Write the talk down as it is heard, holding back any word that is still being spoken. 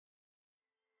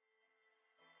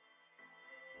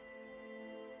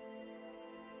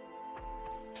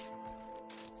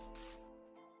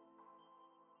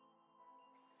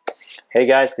Hey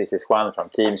guys, this is Juan from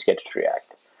Team Sketch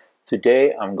React.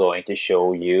 Today I'm going to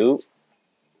show you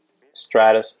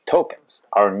Stratos Tokens,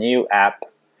 our new app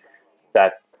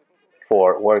that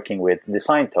for working with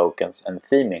design tokens and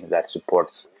theming that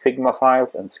supports Figma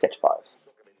files and Sketch files.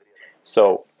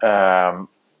 So, everyone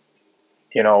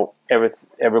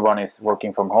is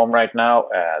working from home right now.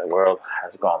 The world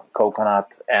has gone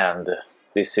coconut, and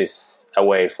this is a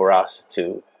way for us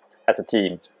to, as a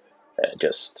team,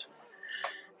 just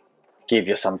give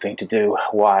you something to do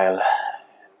while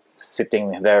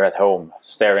sitting there at home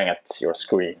staring at your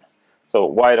screen. So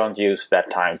why don't use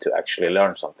that time to actually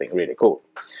learn something really cool?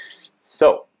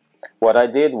 So what I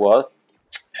did was,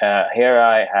 here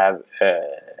I have,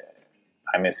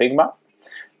 I'm in Figma.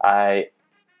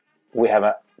 We have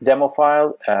a demo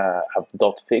file, a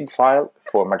 .fig file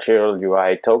for material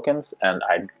UI tokens, and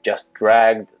I just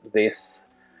dragged this,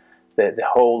 the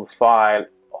whole file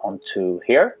onto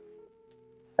here,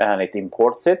 and it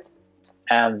imports it.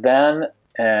 And then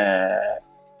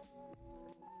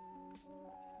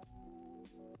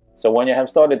so when you have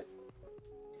started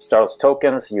Stratos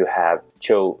Tokens, you have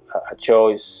a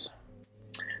choice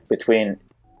between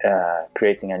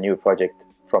creating a new project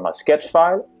from a Sketch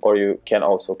file, or you can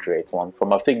also create one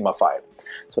from a Figma file.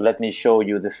 So let me show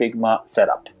you the Figma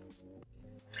setup.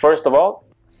 First of all,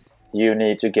 you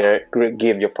need to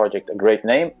give your project a great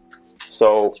name.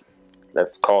 So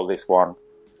let's call this one.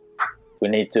 We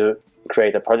need to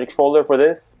create a project folder for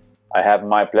this. I have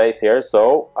my place here,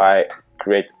 so I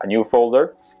create a new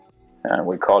folder and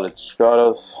we call it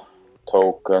Stratos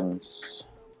Tokens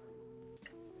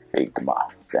Figma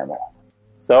Demo.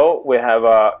 So we have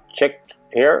a check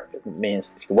here, it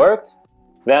means it worked.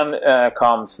 Then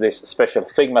comes this special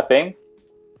Figma thing.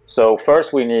 So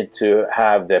first we need to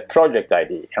have the project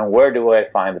ID. And where do I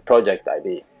find the project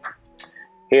ID?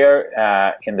 Here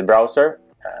in the browser.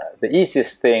 The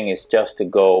easiest thing is just to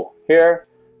go here,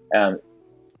 and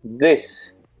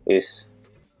this is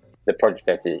the project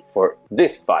ID for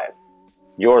this file.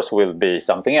 Yours will be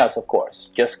something else, of course.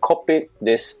 Just copy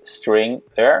this string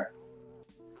there,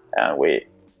 and we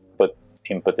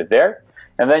input it there.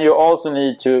 And then you also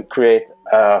need to create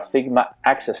a Figma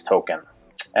Access token.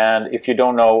 And if you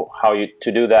don't know how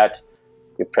to do that,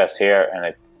 you press here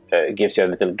and it gives you a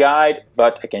little guide,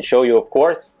 but I can show you, of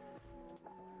course,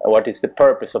 what is the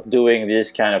purpose of doing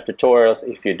these kind of tutorials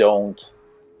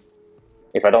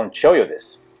if I don't show you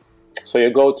this. So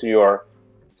you go to your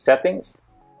settings,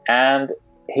 and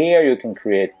here you can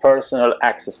create personal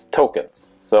access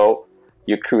tokens. So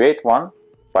you create one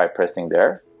by pressing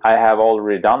there. I have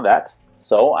already done that,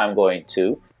 so I'm going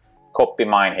to copy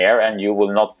mine here, and you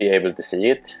will not be able to see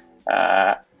it.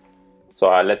 So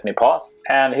let me pause.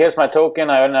 And here's my token,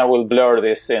 and I will blur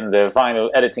this in the final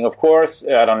editing, of course.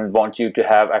 I don't want you to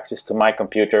have access to my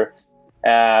computer,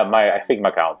 my Figma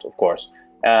account, of course.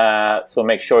 So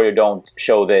make sure you don't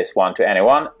show this one to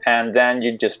anyone, and then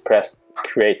you just press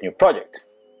Create New Project.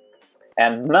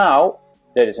 And now,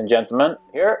 ladies and gentlemen,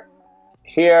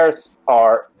 here's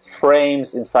our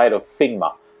frames inside of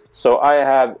Figma. So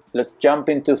let's jump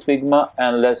into Figma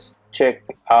and let's check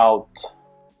out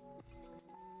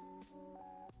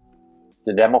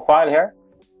the demo file here.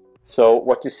 So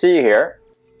what you see here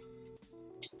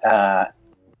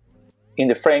in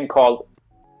the frame called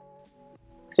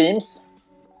themes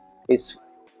is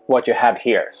what you have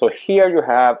here. So here you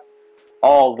have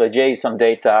all the JSON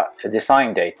data,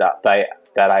 design data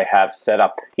that I have set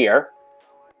up here.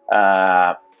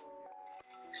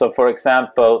 So for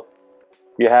example,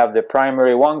 you have the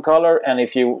primary one color, and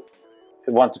if you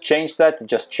want to change that, you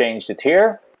just change it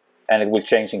here and it will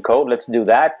change in code. Let's do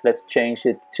that. Let's change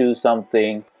it to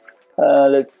something.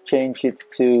 Let's change it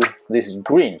to this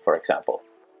green, for example.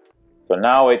 So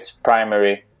now it's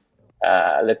primary.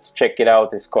 Let's check it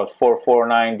out. It's called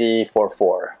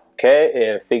 449D44.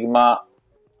 Okay, Figma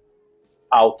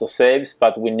auto saves,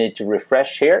 but we need to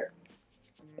refresh here.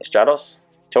 Stratos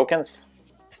Tokens.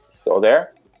 Let's go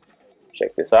there.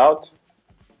 Check this out.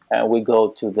 And we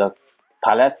go to the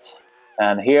palette,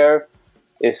 and here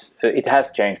it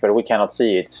has changed, but we cannot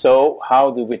see it. So how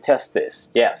do we test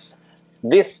this? Yes,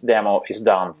 this demo is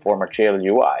done for Material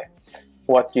UI.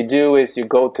 What you do is you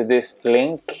go to this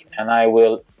link, and I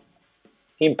will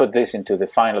input this into the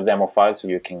final demo file so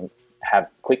you can have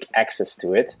quick access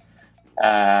to it.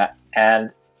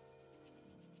 And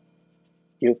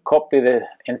you copy the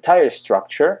entire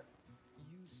structure.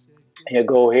 You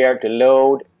go here to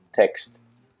load text,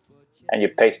 and you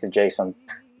paste the JSON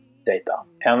data.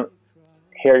 And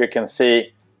here you can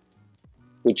see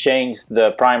we changed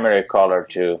the primary color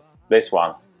to this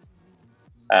one.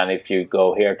 And if you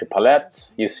go here to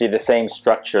palette, you see the same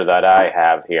structure that I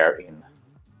have here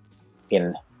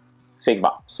in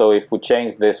Figma. So if we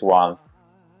change this one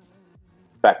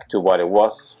back to what it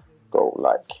was, go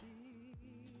like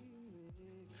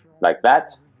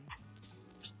that,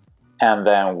 and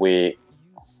then we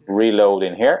reload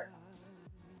in here,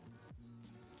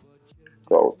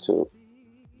 go to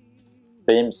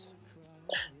themes,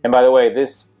 and by the way,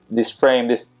 this frame,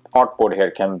 this artboard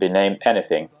here can be named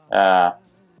anything.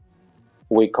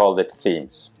 We called it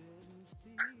themes.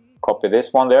 Copy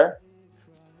this one there,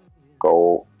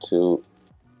 go to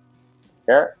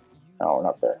here, no,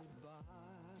 not there,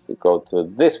 we go to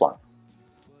this one,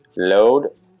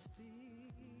 load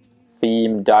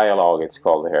theme dialog, it's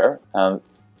called here, and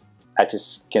as you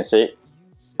can see,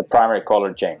 the primary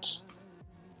color changed.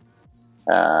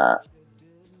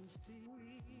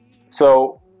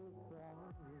 So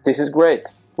this is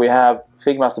great. We have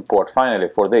Figma support finally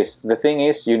for this. The thing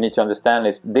is, you need to understand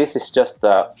is this is just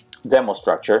a demo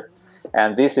structure,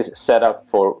 and this is set up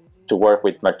to work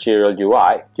with Material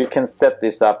UI. You can set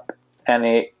this up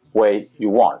any way you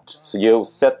want. So you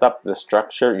set up the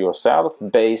structure yourself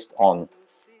based on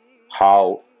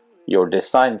how your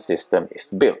design system is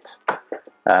built.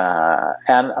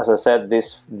 And as I said,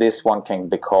 this one can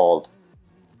be called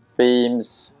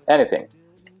themes, anything.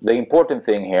 The important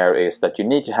thing here is that you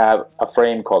need to have a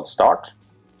frame called start,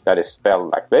 that is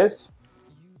spelled like this,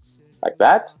 like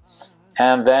that,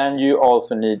 and then you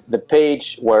also need the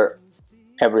page where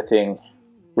everything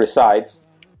resides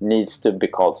needs to be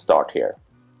called start here.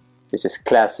 This is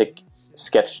classic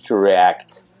Sketch to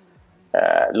React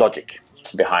logic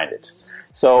behind it.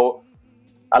 So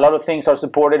a lot of things are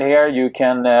supported here. You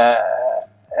can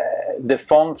the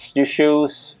fonts you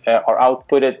choose are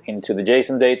outputted into the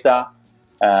JSON data.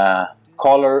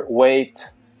 Color,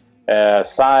 weight,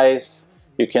 size.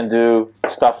 You can do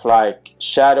stuff like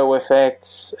shadow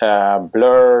effects,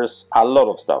 blurs, a lot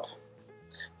of stuff.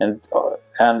 And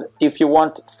if you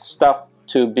want stuff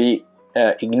to be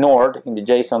ignored in the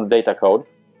JSON data code,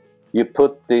 you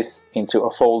put this into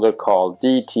a folder called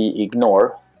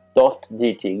dtignore.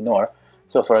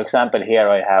 So for example, here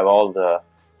I have all the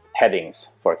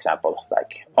headings, for example,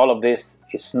 like all of this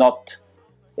is not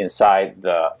inside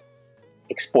the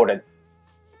exported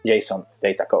JSON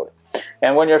data code.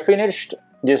 And when you're finished,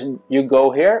 you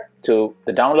go here to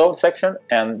the download section,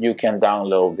 and you can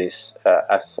download this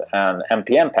as an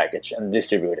npm package and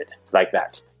distribute it like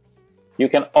that. You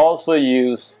can also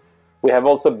use, we have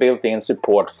also built in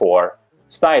support for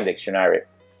Style Dictionary,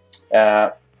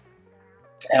 and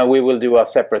we will do a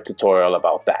separate tutorial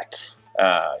about that.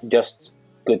 Just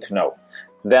good to know.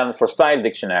 Then for Style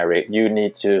Dictionary, you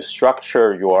need to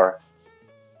structure your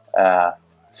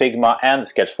Figma and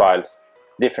Sketch files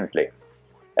differently.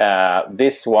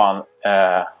 This one,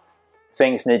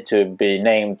 things need to be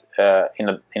named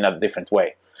in a different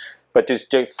way. But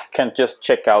you can just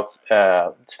check out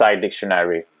Style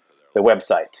Dictionary, the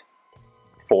website,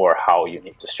 for how you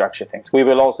need to structure things. We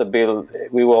will also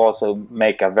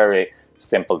make a very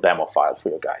simple demo file for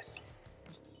you guys.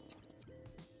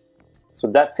 So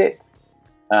that's it.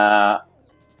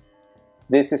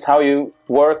 This is how you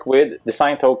work with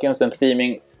design tokens and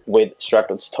theming with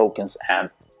Stratos Tokens and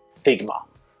Figma.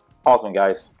 Awesome,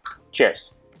 guys.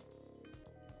 Cheers.